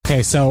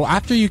Okay, so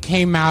after you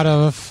came out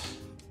of,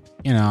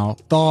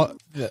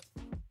 the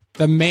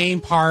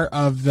main part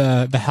of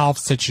the health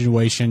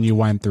situation you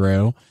went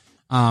through,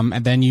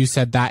 and then you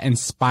said that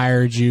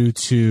inspired you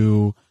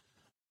to,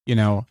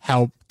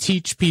 help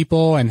teach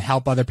people and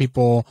help other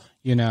people,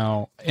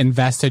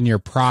 invest in your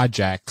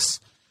projects.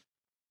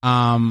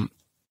 What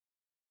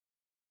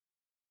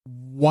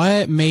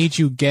made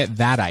you get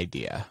that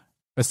idea?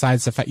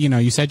 Besides the fact,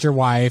 you said your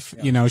wife,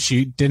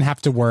 she didn't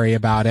have to worry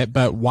about it,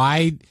 but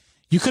why?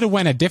 You could have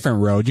went a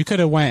different road. You could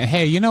have went,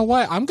 hey, you know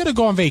what? I'm going to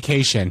go on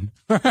vacation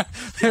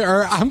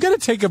or I'm going to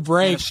take a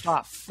break.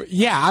 Stop.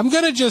 Yeah, I'm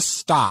going to just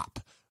stop.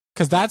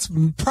 Because that's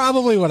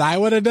probably what I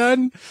would have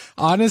done.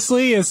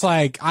 Honestly, it's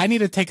like I need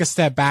to take a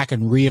step back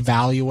and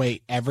reevaluate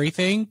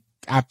everything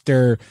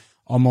after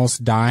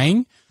almost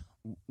dying.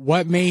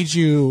 What made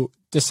you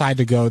decide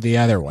to go the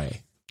other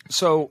way?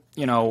 So,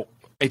 I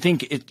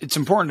think it's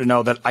important to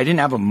know that I didn't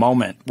have a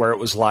moment where it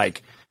was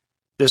like,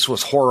 this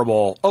was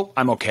horrible. Oh,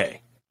 I'm okay.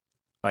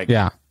 Like,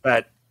 yeah,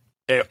 but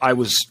I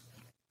was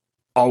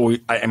always,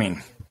 I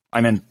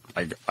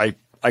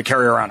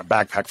carry around a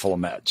backpack full of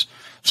meds.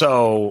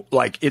 So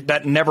like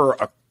that never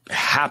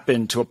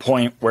happened to a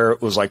point where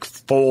it was like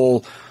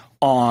full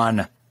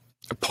on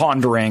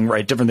pondering,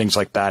 right? Different things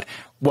like that.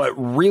 What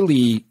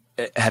really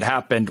had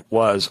happened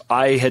was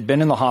I had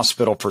been in the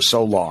hospital for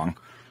so long.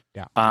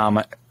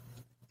 Yeah.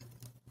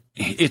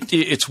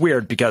 It's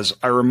weird because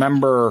I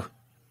remember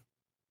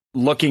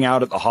looking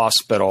out at the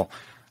hospital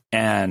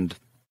and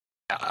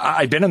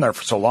I'd been in there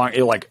for so long.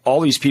 Like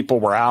all these people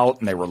were out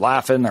and they were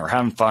laughing, they were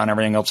having fun,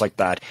 everything else like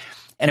that.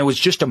 And it was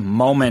just a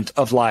moment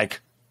of like,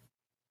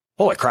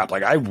 holy crap,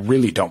 like I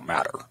really don't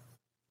matter.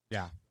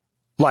 Yeah.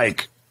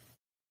 Like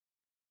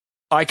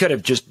I could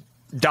have just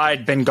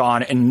died, been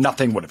gone, and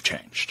nothing would have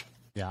changed.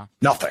 Yeah.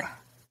 Nothing.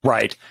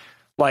 Right.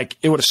 Like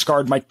it would have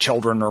scarred my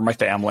children or my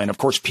family. And of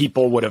course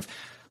people would have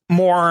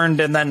mourned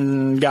and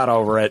then got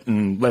over it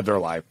and lived their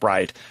life.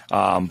 Right.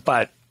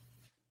 But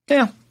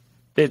yeah.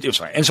 It was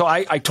fine. And so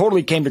I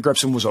totally came to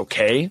grips and was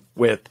okay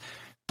with,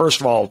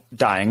 first of all,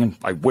 dying, and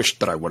I wished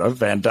that I would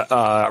have, and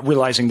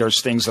realizing there's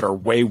things that are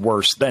way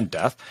worse than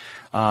death.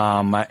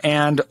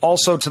 And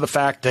also to the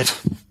fact that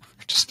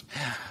just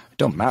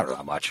don't matter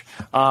that much.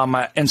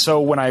 And so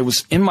when I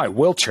was in my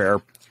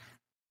wheelchair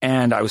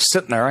and I was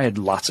sitting there, I had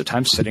lots of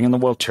time sitting in the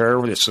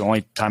wheelchair. It's the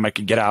only time I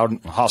could get out in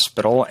the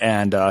hospital,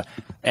 and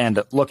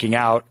looking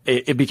out,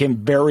 it became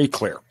very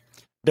clear.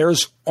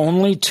 There's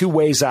only two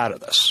ways out of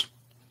this.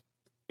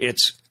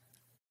 It's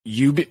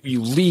you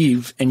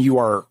leave and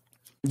you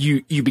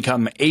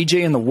become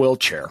AJ in the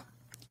wheelchair,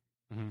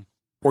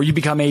 or you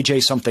become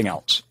AJ something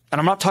else.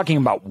 And I'm not talking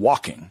about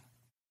walking.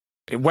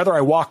 Whether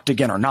I walked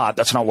again or not,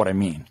 that's not what I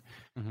mean.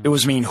 It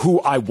was who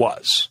I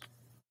was.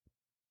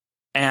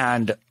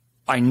 And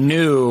I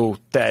knew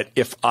that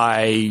if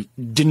I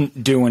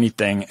didn't do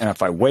anything and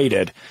if I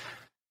waited,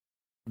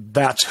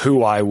 that's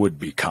who I would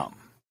become.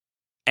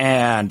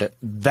 And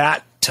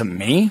that to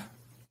me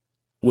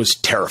was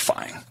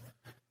terrifying.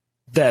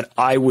 That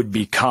I would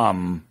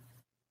become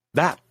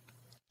that.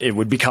 It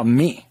would become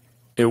me.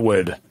 It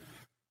would.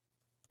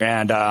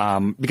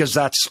 And because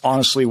that's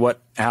honestly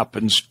what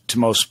happens to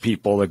most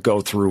people that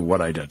go through what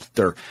I did.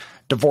 Their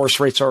divorce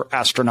rates are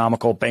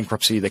astronomical,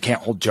 bankruptcy, they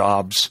can't hold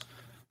jobs.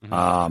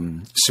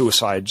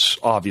 Suicides,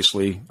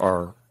 obviously,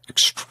 are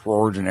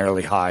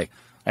extraordinarily high.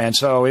 And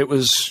so it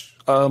was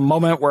a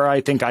moment where I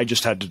think I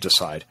just had to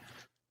decide,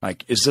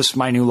 like, is this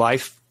my new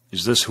life?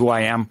 Is this who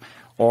I am?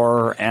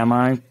 Or am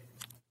I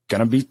going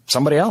to be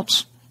somebody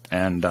else?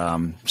 And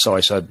so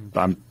I said,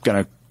 I'm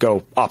going to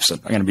go opposite.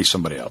 I'm going to be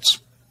somebody else.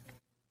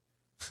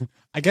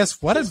 I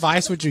guess what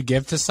advice would you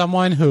give to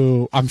someone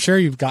who, I'm sure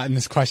you've gotten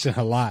this question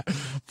a lot,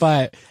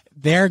 but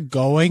they're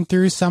going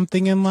through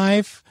something in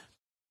life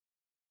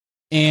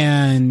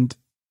and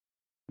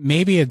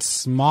maybe it's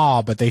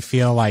small, but they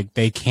feel like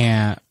they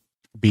can't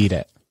beat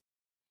it?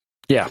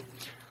 Yeah.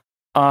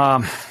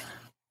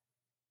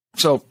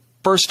 So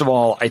first of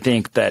all, I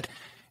think that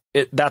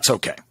that's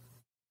okay.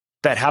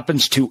 That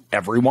happens to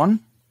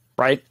everyone,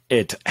 right?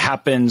 It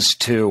happens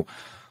to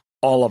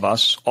all of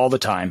us all the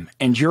time.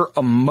 And your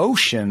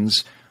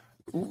emotions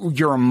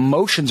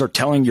are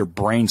telling your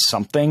brain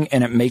something,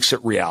 and it makes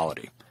it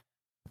reality.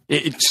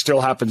 It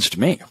still happens to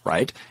me,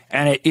 right?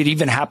 And it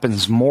even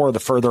happens more the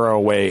further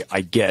away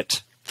I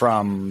get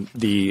from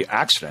the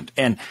accident.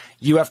 And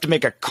you have to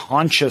make a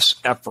conscious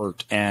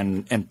effort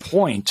and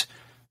point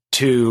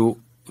to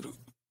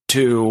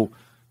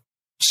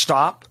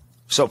stop.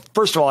 So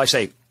first of all, I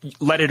say,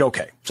 let it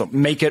okay. So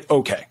make it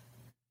okay.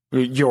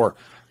 You're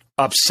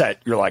upset.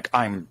 You're like,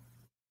 I'm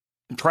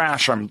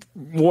trash. I'm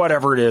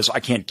whatever it is. I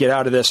can't get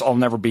out of this. I'll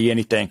never be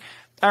anything.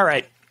 All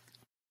right.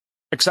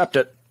 Accept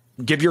it.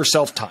 Give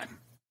yourself time.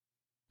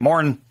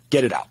 Mourn,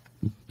 get it out.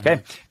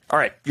 Okay. All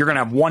right. You're going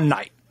to have one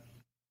night.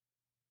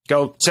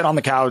 Go sit on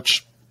the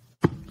couch,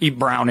 eat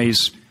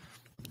brownies.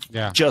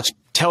 Yeah. Just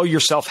tell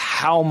yourself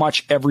how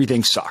much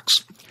everything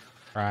sucks.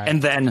 Right.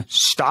 And then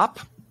stop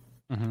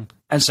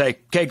and say,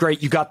 okay,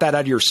 great. You got that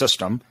out of your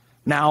system.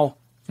 Now,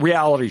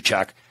 reality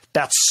check.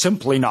 That's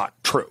simply not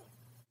true.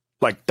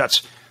 Like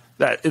that's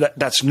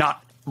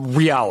not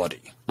reality,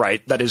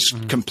 right? That is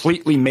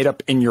completely made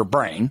up in your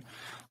brain.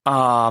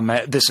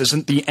 This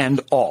isn't the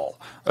end all.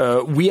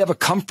 We have a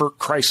comfort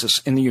crisis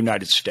in the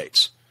United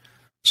States.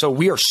 So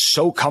we are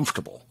so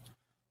comfortable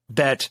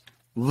that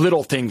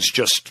little things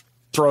just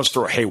throw us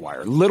through a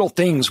haywire. Little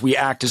things we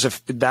act as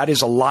if that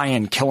is a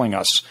lion killing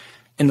us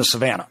in the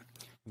savannah.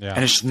 Yeah.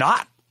 And it's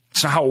not.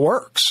 It's not how it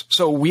works.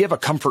 So we have a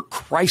comfort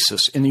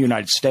crisis in the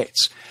United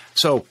States.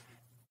 So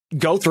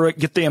go through it,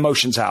 get the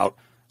emotions out,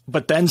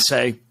 but then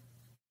say,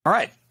 all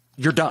right,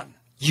 you're done.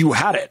 You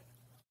had it.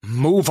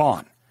 Move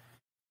on.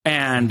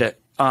 And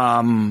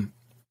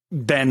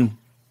then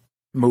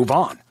move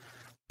on.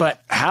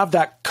 But have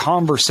that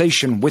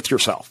conversation with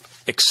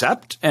yourself.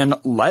 Accept and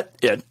let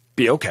it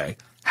be okay.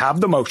 Have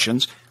the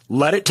emotions.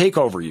 Let it take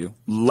over you.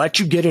 Let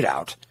you get it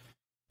out.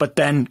 But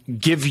then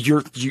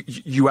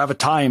you have a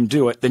time,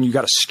 do it. Then you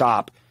got to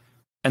stop.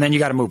 And then you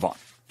got to move on.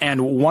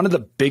 And one of the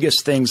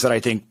biggest things that I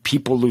think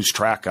people lose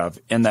track of,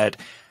 in that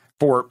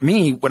for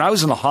me, when I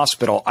was in the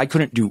hospital, I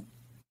couldn't do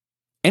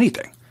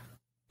anything.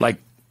 Like,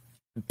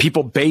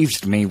 people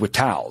bathed me with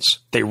towels.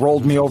 They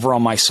rolled me over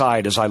on my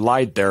side as I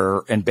lied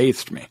there and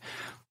bathed me.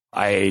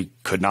 I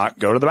could not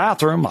go to the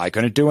bathroom. I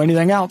couldn't do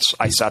anything else.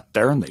 I sat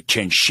there and they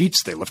changed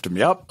sheets. They lifted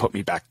me up, put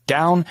me back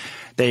down.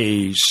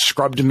 They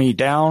scrubbed me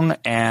down,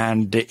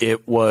 and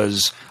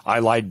I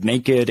lied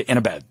naked in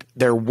a bed.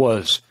 There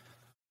was,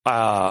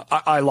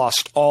 I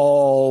lost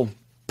all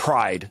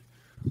pride.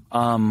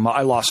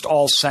 I lost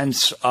all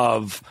sense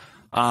of,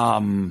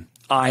 I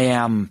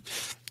am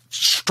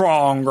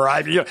strong, or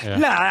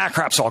that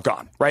crap's all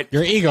gone, right?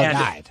 Your ego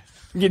died.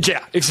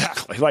 Yeah,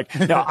 exactly. Like,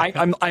 no,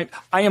 I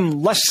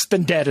am less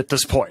than dead at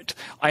this point.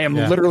 I am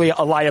literally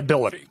a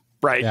liability,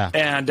 right? Yeah.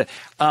 And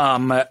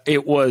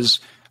it was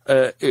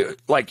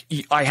like,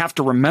 I have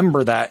to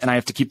remember that, and I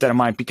have to keep that in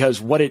mind, because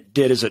what it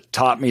did is it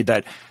taught me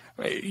that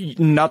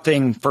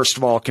nothing, first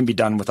of all, can be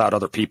done without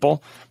other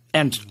people,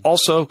 and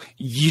also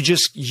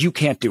you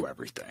can't do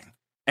everything,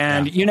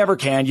 and you never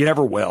can, you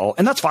never will,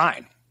 and that's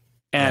fine.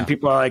 And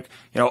people are like,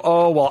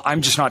 oh, well,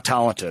 I'm just not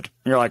talented.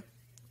 And you're like,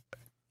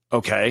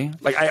 okay,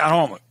 like, I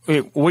don't,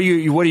 what do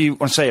you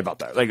want to say about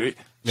that? Like,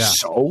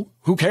 so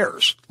who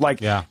cares?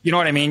 Like, you know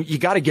what I mean? You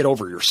got to get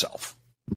over yourself.